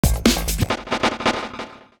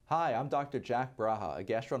Hi, I'm Dr. Jack Braha, a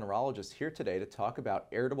gastroenterologist here today to talk about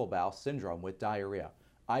irritable bowel syndrome with diarrhea,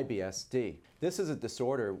 IBS-D. This is a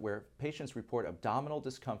disorder where patients report abdominal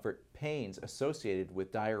discomfort, pains associated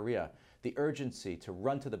with diarrhea, the urgency to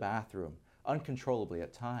run to the bathroom, uncontrollably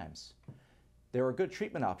at times. There are good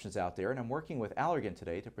treatment options out there, and I'm working with Allergan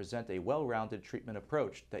today to present a well-rounded treatment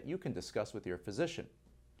approach that you can discuss with your physician.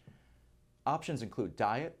 Options include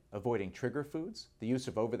diet, avoiding trigger foods, the use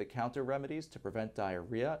of over-the-counter remedies to prevent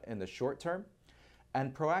diarrhea in the short term,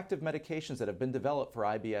 and proactive medications that have been developed for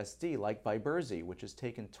IBS-D like Vyburzi, which is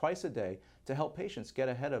taken twice a day to help patients get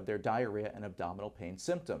ahead of their diarrhea and abdominal pain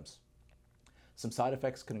symptoms. Some side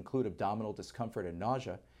effects can include abdominal discomfort and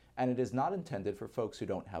nausea, and it is not intended for folks who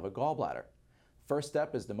don't have a gallbladder. First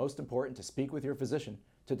step is the most important: to speak with your physician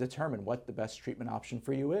to determine what the best treatment option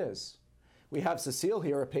for you is. We have Cecile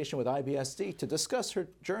here, a patient with IBS-D, to discuss her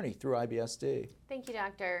journey through IBS-D. Thank you,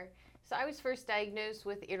 doctor. So I was first diagnosed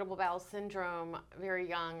with irritable bowel syndrome very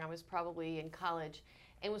young. I was probably in college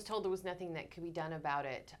and was told there was nothing that could be done about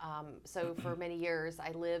it. So for many years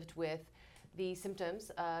I lived with the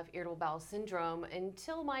symptoms of irritable bowel syndrome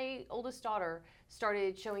until my oldest daughter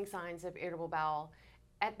started showing signs of irritable bowel.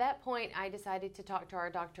 At that point, I decided to talk to our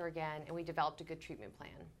doctor again, and we developed a good treatment plan.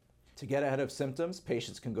 To get ahead of symptoms,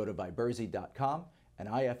 patients can go to Vyburzi.com and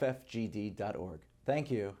IFFGD.org. Thank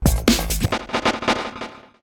you.